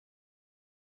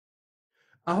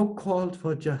Our call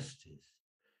for justice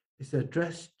is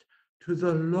addressed to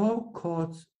the law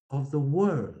courts of the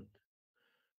world.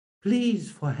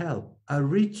 Pleas for help are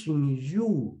reaching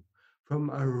you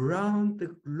from around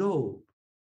the globe.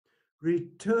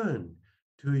 Return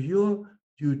to your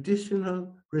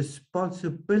judicial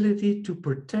responsibility to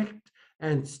protect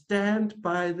and stand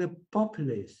by the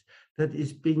populace that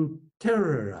is being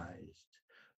terrorized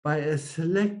by a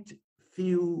select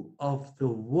few of the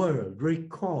world.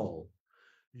 Recall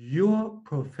your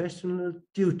professional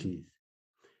duties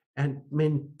and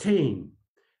maintain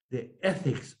the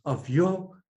ethics of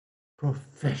your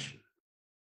profession.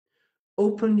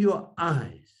 Open your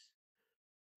eyes,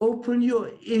 open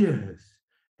your ears,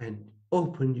 and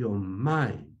open your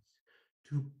minds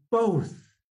to both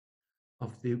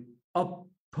of the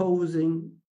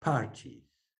opposing parties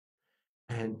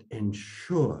and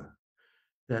ensure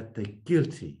that the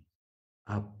guilty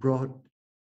are brought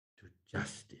to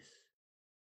justice.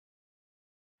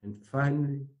 And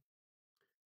finally,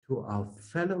 to our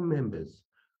fellow members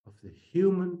of the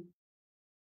human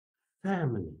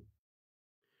family,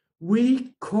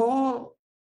 we call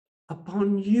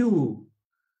upon you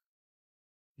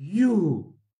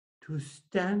to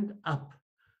stand up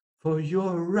for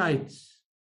your rights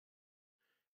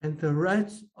and the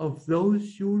rights of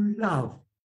those you love,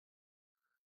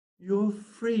 your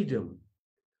freedom,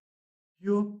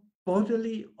 your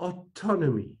bodily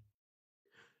autonomy,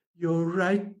 your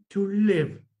right to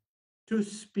live, to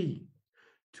speak,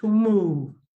 to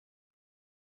move,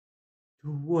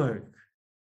 to work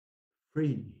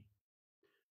freely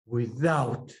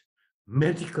without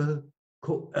medical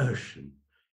coercion,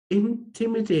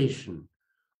 intimidation,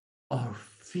 or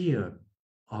fear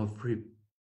of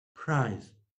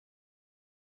reprisal.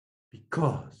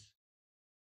 Because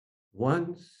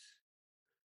once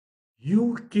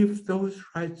you give those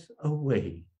rights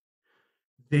away,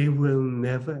 they will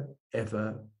never,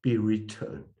 ever be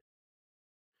returned.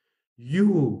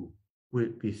 You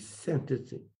will be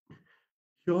sentencing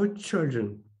your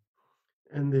children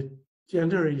and the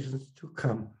generations to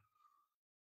come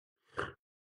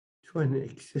to an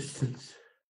existence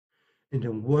in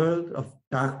a world of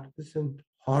darkness and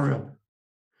horror,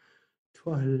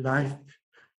 to a life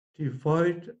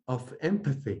devoid of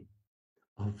empathy,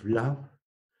 of love,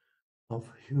 of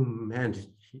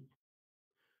humanity,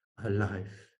 a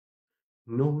life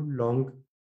no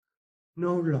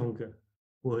longer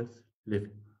worth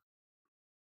living.